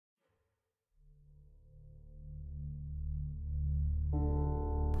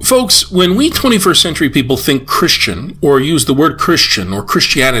Folks, when we 21st century people think Christian, or use the word Christian or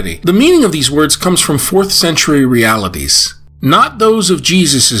Christianity, the meaning of these words comes from 4th century realities, not those of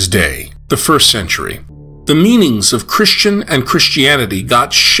Jesus' day, the 1st century. The meanings of Christian and Christianity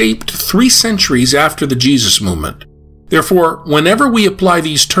got shaped 3 centuries after the Jesus movement. Therefore, whenever we apply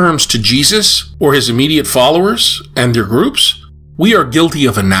these terms to Jesus or his immediate followers and their groups, we are guilty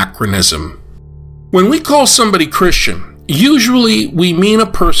of anachronism. When we call somebody Christian, usually we mean a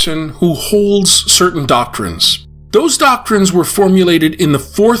person who holds certain doctrines. Those doctrines were formulated in the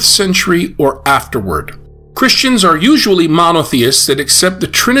 4th century or afterward. Christians are usually monotheists that accept the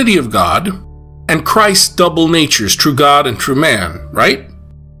Trinity of God and Christ's double natures, true God and true man, right?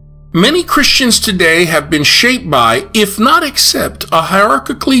 Many Christians today have been shaped by, if not accept, a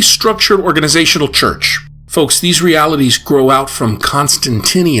hierarchically structured organizational church. Folks, these realities grow out from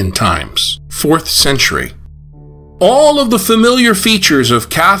Constantinian times, 4th century. All of the familiar features of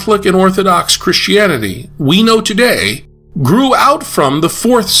Catholic and Orthodox Christianity we know today grew out from the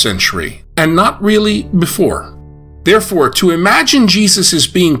 4th century, and not really before. Therefore, to imagine Jesus as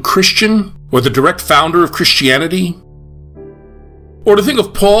being Christian, or the direct founder of Christianity, or to think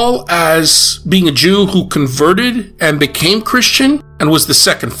of Paul as being a Jew who converted and became Christian and was the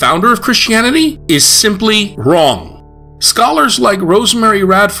second founder of Christianity, is simply wrong. Scholars like Rosemary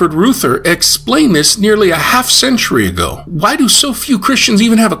Radford Ruther explained this nearly a half-century ago. Why do so few Christians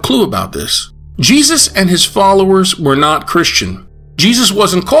even have a clue about this? Jesus and his followers were not Christian. Jesus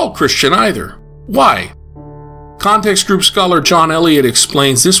wasn't called Christian either. Why? Context group scholar John Elliott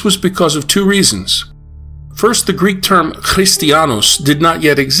explains this was because of 2 reasons. First, the Greek term Christianos did not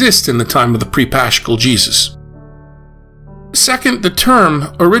yet exist in the time of the pre-Paschal Jesus. Second, the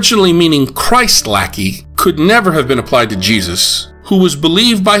term, originally meaning Christ lackey, could never have been applied to Jesus, who was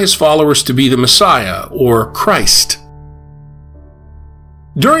believed by his followers to be the Messiah, or Christ.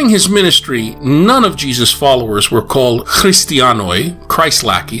 During his ministry, none of Jesus' followers were called Christianoi, Christ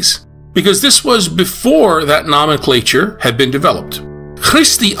lackeys, because this was before that nomenclature had been developed.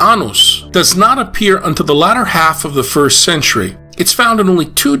 Christianus does not appear until the latter half of the 1st century. It's found in only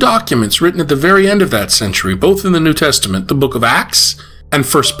 2 documents written at the very end of that century, both in the New Testament, the book of Acts and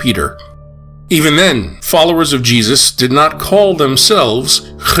 1 Peter. Even then, followers of Jesus did not call themselves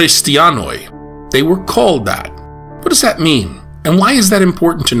Christianoi. They were called that. What does that mean? And why is that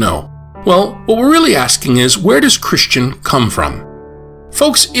important to know? Well, what we're really asking is, where does Christian come from?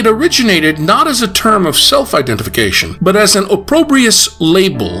 Folks, it originated not as a term of self-identification, but as an opprobrious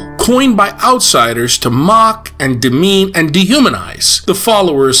label coined by outsiders to mock and demean and dehumanize the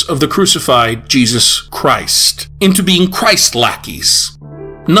followers of the crucified Jesus Christ into being Christ lackeys,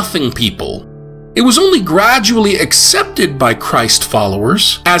 nothing people. It was only gradually accepted by Christ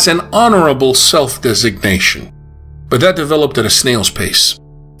followers as an honorable self-designation, but that developed at a snail's pace.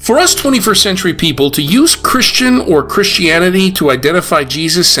 For us 21st century people, to use Christian or Christianity to identify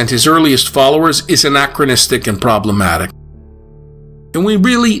Jesus and his earliest followers is anachronistic and problematic. And we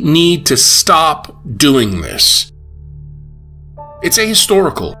really need to stop doing this. It's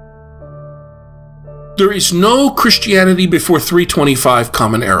ahistorical. There is no Christianity before 325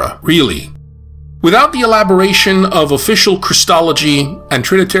 Common Era, really. Without the elaboration of official Christology and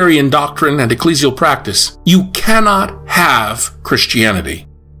Trinitarian doctrine and ecclesial practice, you cannot have Christianity.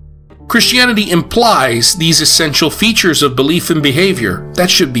 Christianity implies these essential features of belief and behavior. That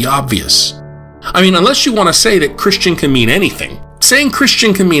should be obvious. I mean, unless you want to say that Christian can mean anything. Saying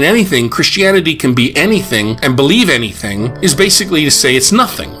Christian can mean anything, Christianity can be anything, and believe anything is basically to say it's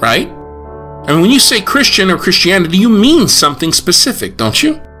nothing, right? I mean, when you say Christian or Christianity, you mean something specific, don't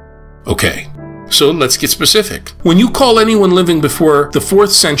you? Okay. So let's get specific. When you call anyone living before the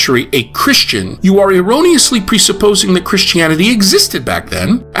 4th century a Christian, you are erroneously presupposing that Christianity existed back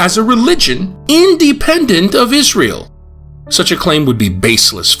then as a religion independent of Israel. Such a claim would be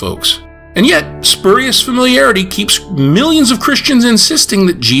baseless, folks. And yet, spurious familiarity keeps millions of Christians insisting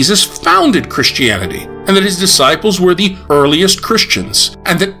that Jesus founded Christianity, and that his disciples were the earliest Christians,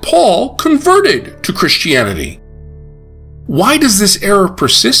 and that Paul converted to Christianity. Why does this error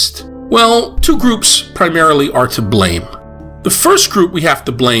persist? Well, 2 groups primarily are to blame. The first group we have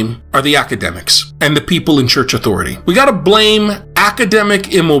to blame are the academics and the people in church authority. We got to blame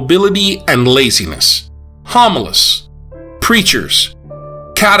academic immobility and laziness. Homilists, preachers,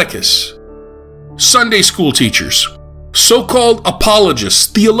 catechists, Sunday school teachers, so-called apologists,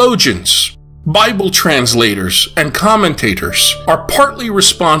 theologians, Bible translators, and commentators are partly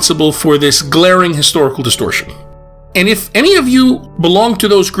responsible for this glaring historical distortion. And if any of you belong to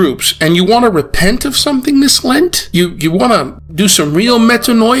those groups and you want to repent of something this Lent, you want to do some real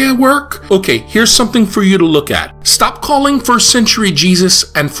metanoia work, okay, here's something for you to look at. Stop calling first century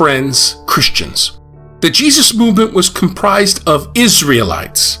Jesus and friends Christians. The Jesus movement was comprised of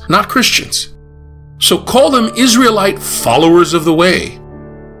Israelites, not Christians. So call them Israelite followers of the way,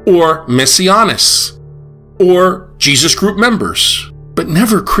 or Messianists, or Jesus group members, but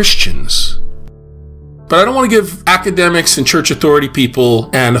never Christians. But I don't want to give academics and church authority people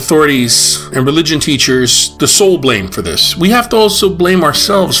and authorities and religion teachers the sole blame for this. We have to also blame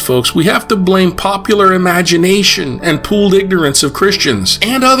ourselves, folks. We have to blame popular imagination and pooled ignorance of Christians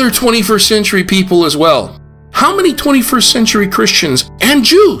and other 21st century people as well. How many 21st century Christians and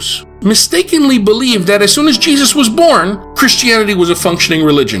Jews mistakenly believed that as soon as Jesus was born, Christianity was a functioning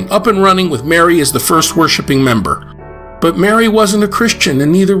religion, up and running with Mary as the first worshiping member? But Mary wasn't a Christian,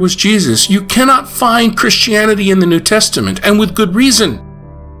 and neither was Jesus. You cannot find Christianity in the New Testament, and with good reason.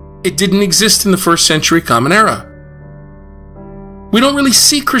 It didn't exist in the first century Common Era. We don't really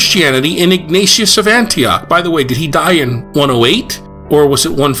see Christianity in Ignatius of Antioch. By the way, did he die in 108 or was it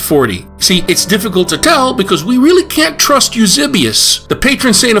 140? See, it's difficult to tell because we really can't trust Eusebius, the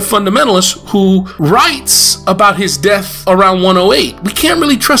patron saint of fundamentalists, who writes about his death around 108. We can't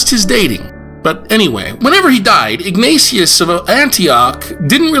really trust his dating. But anyway, whenever he died, Ignatius of Antioch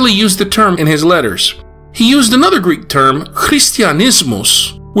didn't really use the term in his letters. He used another Greek term,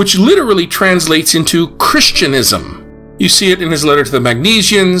 Christianismos, which literally translates into Christianism. You see it in his letter to the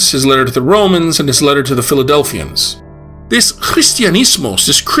Magnesians, his letter to the Romans, and his letter to the Philadelphians. This Christianismos,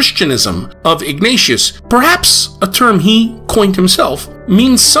 this Christianism of Ignatius, perhaps a term he coined himself,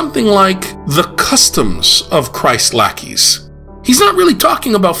 means something like the customs of Christ's lackeys. He's not really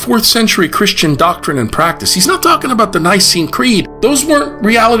talking about 4th century Christian doctrine and practice. He's not talking about the Nicene Creed. Those weren't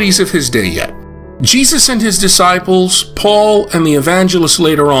realities of his day yet. Jesus and his disciples, Paul and the evangelists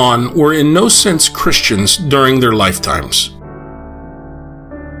later on, were in no sense Christians during their lifetimes.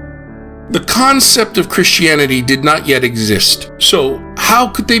 The concept of Christianity did not yet exist. So how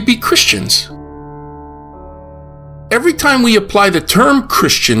could they be Christians? Every time we apply the term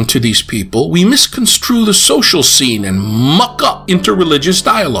Christian to these people, we misconstrue the social scene and muck up interreligious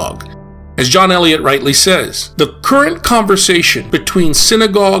dialogue. As John Eliot rightly says, the current conversation between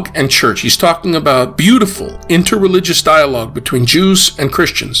synagogue and church, he's talking about beautiful interreligious dialogue between Jews and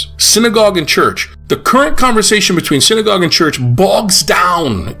Christians, synagogue and church. The current conversation between synagogue and church bogs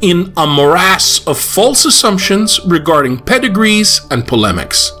down in a morass of false assumptions regarding pedigrees and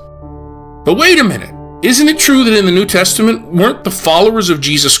polemics. But wait a minute. Isn't it true that in the New Testament, weren't the followers of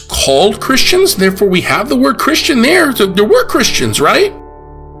Jesus called Christians? Therefore, we have the word Christian there. So there were Christians, right?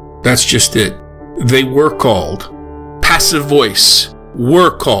 That's just it. They were called. Passive voice.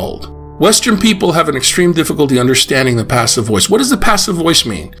 Were called. Western people have an extreme difficulty understanding the passive voice. What does the passive voice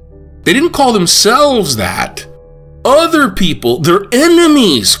mean? They didn't call themselves that. Other people, their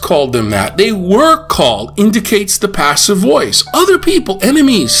enemies, called them that. They were called, indicates the passive voice. Other people,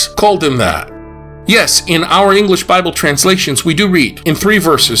 enemies, called them that. Yes, in our English Bible translations, we do read in 3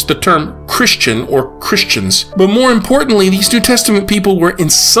 verses the term Christian or Christians. But more importantly, these New Testament people were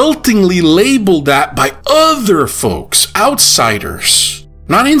insultingly labeled that by other folks, outsiders,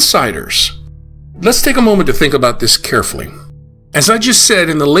 not insiders. Let's take a moment to think about this carefully. As I just said,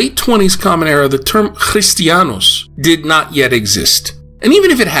 in the late 20s Common Era, the term Christianos did not yet exist. And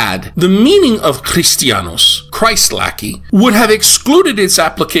even if it had, the meaning of Christianos, Christ lackey, would have excluded its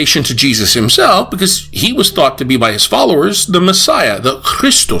application to Jesus himself because he was thought to be by his followers the Messiah, the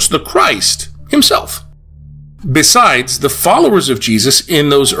Christos, the Christ himself. Besides, the followers of Jesus in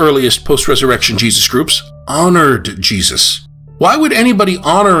those earliest post-resurrection Jesus groups honored Jesus. Why would anybody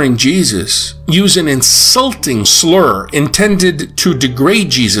honoring Jesus use an insulting slur intended to degrade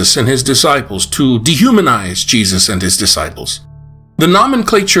Jesus and his disciples, to dehumanize Jesus and his disciples? The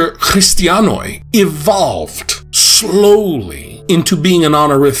nomenclature Christianoi evolved slowly into being an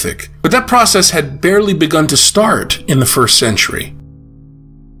honorific, but that process had barely begun to start in the 1st century.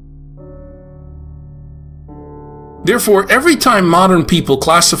 Therefore, every time modern people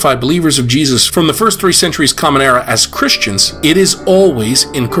classify believers of Jesus from the first 3 centuries Common Era as Christians, it is always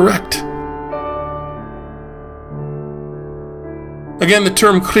incorrect. Again, the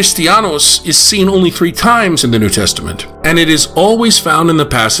term Christianos is seen only 3 times in the New Testament, and it is always found in the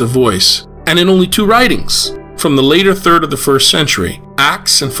passive voice, and in only 2 writings from the later third of the 1st century,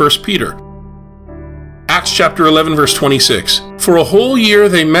 Acts and 1 Peter. Acts chapter 11, verse 26. For a whole year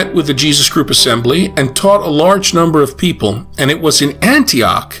they met with the Jesus Group Assembly and taught a large number of people, and it was in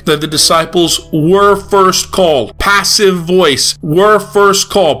Antioch that the disciples were first called. Passive voice, were first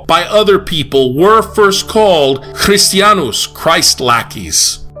called by other people, were first called Christianos, Christ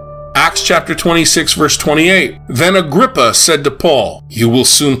lackeys. Acts chapter 26, verse 28. Then Agrippa said to Paul, "You will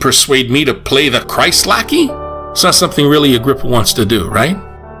soon persuade me to play the Christ lackey?" It's not something really Agrippa wants to do, right?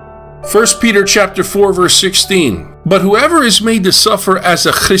 1 Peter chapter 4, verse 16. But whoever is made to suffer as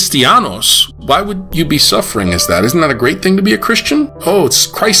a Christianos, why would you be suffering as that? Isn't that a great thing to be a Christian? Oh, it's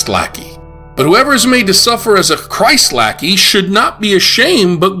Christ lackey. But whoever is made to suffer as a Christ lackey should not be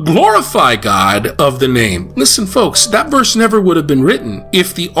ashamed, but glorify God of the name. Listen, folks, that verse never would have been written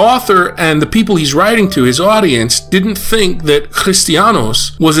if the author and the people he's writing to, his audience, didn't think that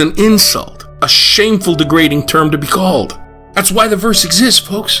Christianos was an insult, a shameful, degrading term to be called. That's why the verse exists,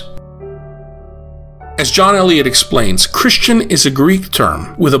 folks. As John Eliot explains, Christian is a Greek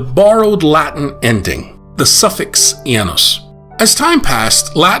term with a borrowed Latin ending, the suffix -ianos. As time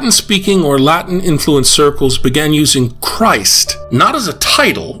passed, Latin-speaking or Latin-influenced circles began using Christ, not as a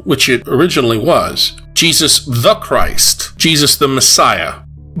title, which it originally was, Jesus the Christ, Jesus the Messiah,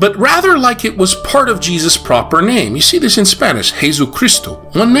 but rather like it was part of Jesus' proper name. You see this in Spanish, Jesucristo,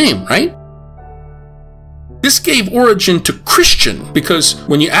 one name, right? This gave origin to Christian because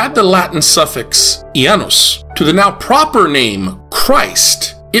when you add the Latin suffix -ianos to the now proper name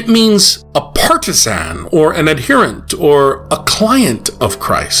Christ, it means a partisan or an adherent or a client of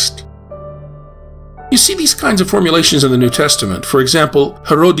Christ. You see these kinds of formulations in the New Testament. For example,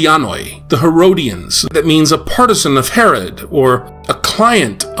 Herodianoi, the Herodians, that means a partisan of Herod or a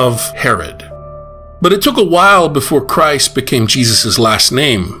client of Herod. But it took a while before Christ became Jesus' last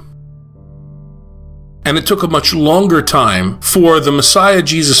name. And it took a much longer time for the Messiah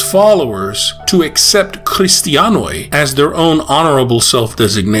Jesus followers to accept Christianoi as their own honorable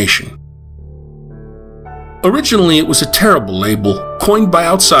self-designation. Originally, it was a terrible label, coined by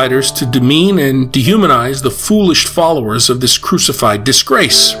outsiders to demean and dehumanize the foolish followers of this crucified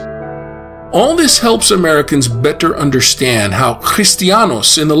disgrace. All this helps Americans better understand how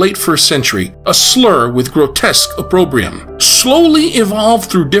Christianos in the late 1st century, a slur with grotesque opprobrium, slowly evolved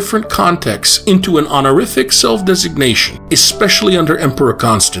through different contexts into an honorific self-designation, especially under Emperor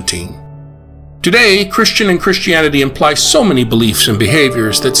Constantine. Today, Christian and Christianity imply so many beliefs and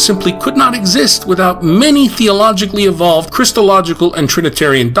behaviors that simply could not exist without many theologically evolved Christological and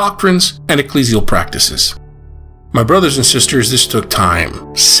Trinitarian doctrines and ecclesial practices. My brothers and sisters, this took time.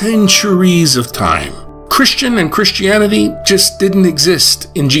 Centuries of time. Christian and Christianity just didn't exist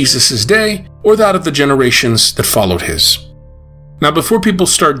in Jesus' day or that of the generations that followed his. Now, before people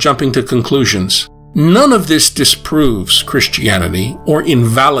start jumping to conclusions, none of this disproves Christianity or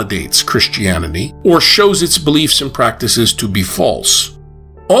invalidates Christianity or shows its beliefs and practices to be false.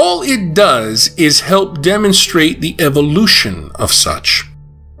 All it does is help demonstrate the evolution of such.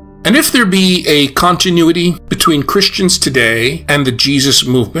 And if there be a continuity between Christians today and the Jesus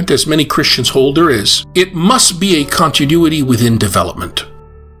movement, as many Christians hold there is, it must be a continuity within development.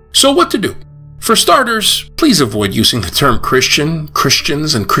 So what to do? For starters, please avoid using the term Christian,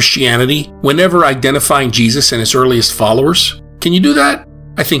 Christians, and Christianity whenever identifying Jesus and his earliest followers. Can you do that?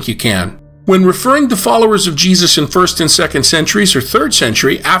 I think you can. When referring to followers of Jesus in 1st and 2nd centuries or 3rd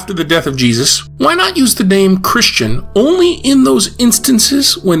century after the death of Jesus, why not use the name Christian only in those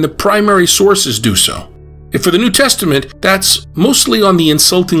instances when the primary sources do so? And for the New Testament, that's mostly on the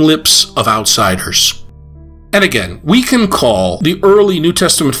insulting lips of outsiders. And again, we can call the early New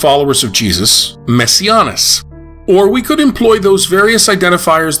Testament followers of Jesus Messianos, or we could employ those various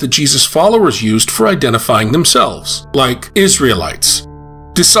identifiers that Jesus' followers used for identifying themselves, like Israelites,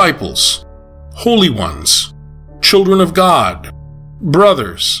 disciples, holy ones, children of God,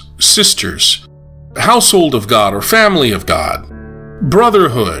 brothers, sisters, household of God or family of God,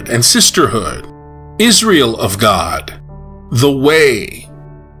 brotherhood and sisterhood, Israel of God, the way,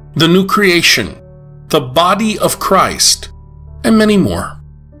 the new creation, the body of Christ, and many more.